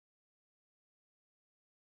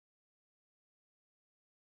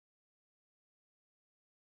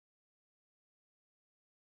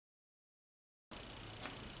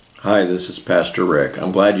Hi, this is Pastor Rick.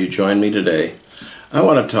 I'm glad you joined me today. I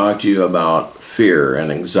want to talk to you about fear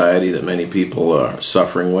and anxiety that many people are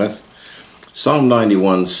suffering with. Psalm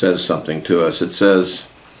 91 says something to us. It says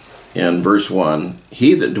in verse 1,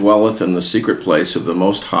 "He that dwelleth in the secret place of the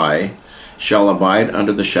Most High shall abide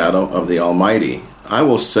under the shadow of the Almighty. I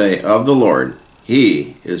will say of the Lord,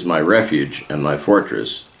 He is my refuge and my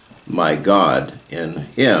fortress. My God, in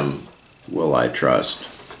Him will I trust."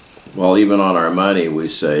 Well, even on our money, we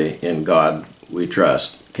say, "In God we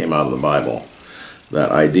trust." Came out of the Bible,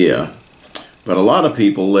 that idea. But a lot of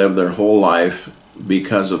people live their whole life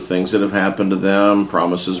because of things that have happened to them,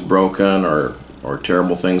 promises broken, or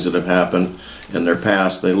terrible things that have happened in their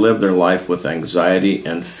past. They live their life with anxiety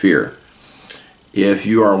and fear. If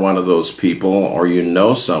you are one of those people, or you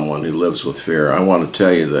know someone who lives with fear, I want to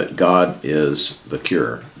tell you that God is the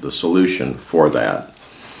cure, the solution for that.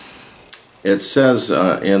 It says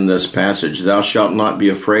in this passage, "Thou shalt not be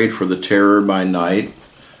afraid for the terror by night,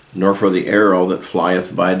 nor for the arrow that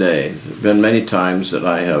flieth by day." There have been many times that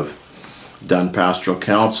I have done pastoral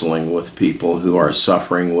counseling with people who are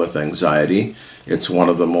suffering with anxiety. It's one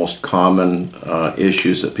of the most common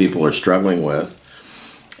issues that people are struggling with.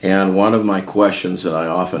 And one of my questions that I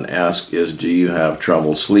often ask is, do you have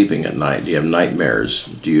trouble sleeping at night? Do you have nightmares?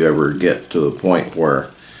 Do you ever get to the point where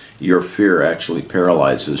your fear actually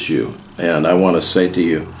paralyzes you? And I want to say to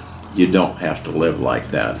you, you don't have to live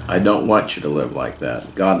like that. I don't want you to live like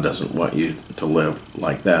that. God doesn't want you to live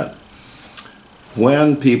like that.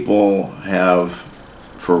 When people have,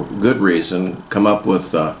 for good reason, come up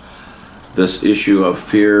with this issue of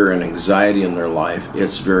fear and anxiety in their life,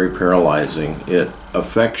 it's very paralyzing. It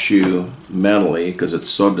affects you mentally because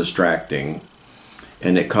it's so distracting,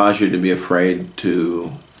 and it causes you to be afraid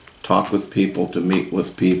to talk with people, to meet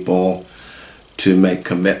with people, to make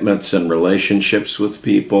commitments and relationships with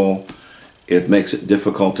people. It makes it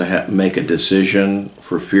difficult to make a decision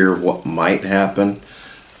for fear of what might happen.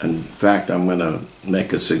 In fact, I'm going to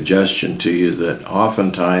make a suggestion to you that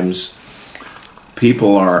oftentimes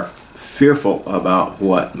people are fearful about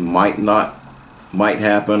what might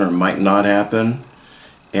happen or might not happen,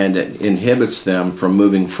 and it inhibits them from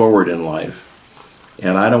moving forward in life.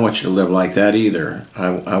 And I don't want you to live like that either.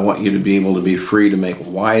 I want you to be able to be free to make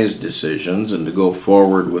wise decisions and to go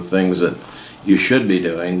forward with things that you should be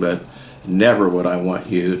doing, but never would I want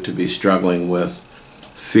you to be struggling with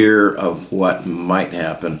fear of what might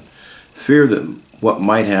happen. Fear that what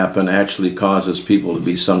might happen actually causes people to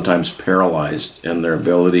be sometimes paralyzed in their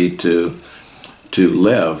ability to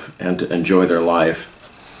live and to enjoy their life.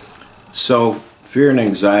 So fear and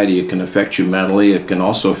anxiety, it can affect you mentally. It can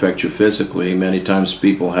also affect you physically. Many times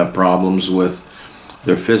people have problems with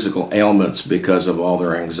their physical ailments because of all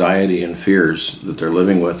their anxiety and fears that they're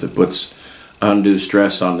living with. It puts undue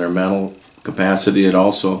stress on their mental capacity. It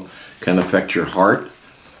also can affect your heart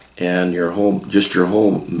and your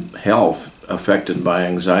whole health affected by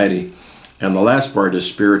anxiety. And the last part is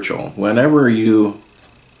spiritual. Whenever you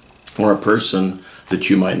or a person that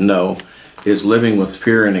you might know is living with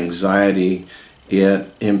fear and anxiety,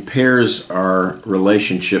 it impairs our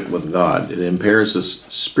relationship with God. It impairs us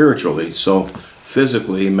spiritually. So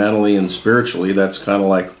physically, mentally, and spiritually, that's kind of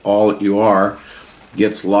like all that you are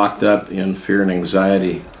gets locked up in fear and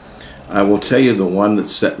anxiety. I will tell you the one that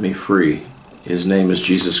set me free. His name is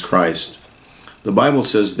Jesus Christ. The Bible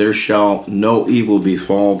says, "There shall no evil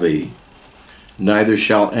befall thee, neither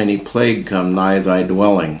shall any plague come nigh thy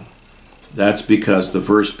dwelling." That's because the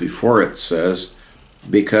verse before it says,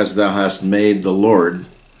 "Because thou hast made the Lord,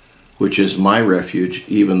 which is my refuge,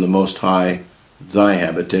 even the Most High, thy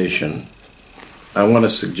habitation." I want to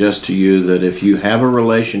suggest to you that if you have a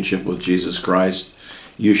relationship with Jesus Christ,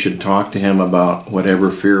 you should talk to Him about whatever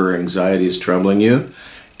fear or anxiety is troubling you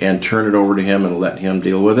and turn it over to Him and let Him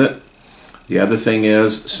deal with it. The other thing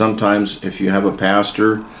is, sometimes if you have a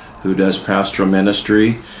pastor who does pastoral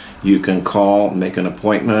ministry, you can call, make an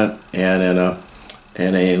appointment, and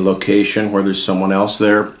in a location where there's someone else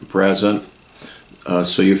there present,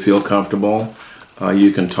 so you feel comfortable.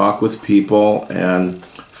 You can talk with people and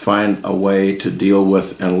find a way to deal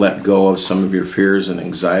with and let go of some of your fears and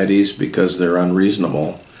anxieties because they're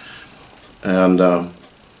unreasonable. And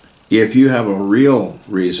if you have a real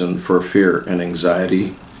reason for fear and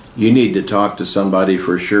anxiety, you need to talk to somebody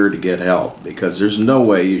for sure to get help, because there's no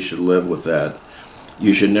way you should live with that.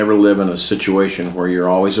 You should never live in a situation where you're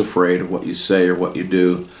always afraid of what you say or what you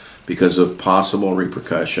do because of possible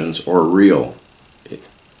repercussions or real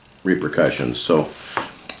repercussions. So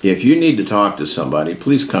if you need to talk to somebody,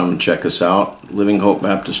 please come and check us out. Living Hope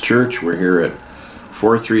Baptist Church. We're here at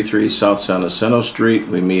 433 South San Jacinto Street.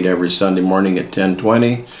 We meet every Sunday morning at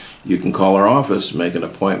 10:20. you can call our office, make an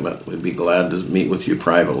appointment. We'd be glad to meet with you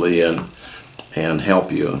privately and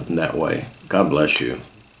help you in that way. God bless you.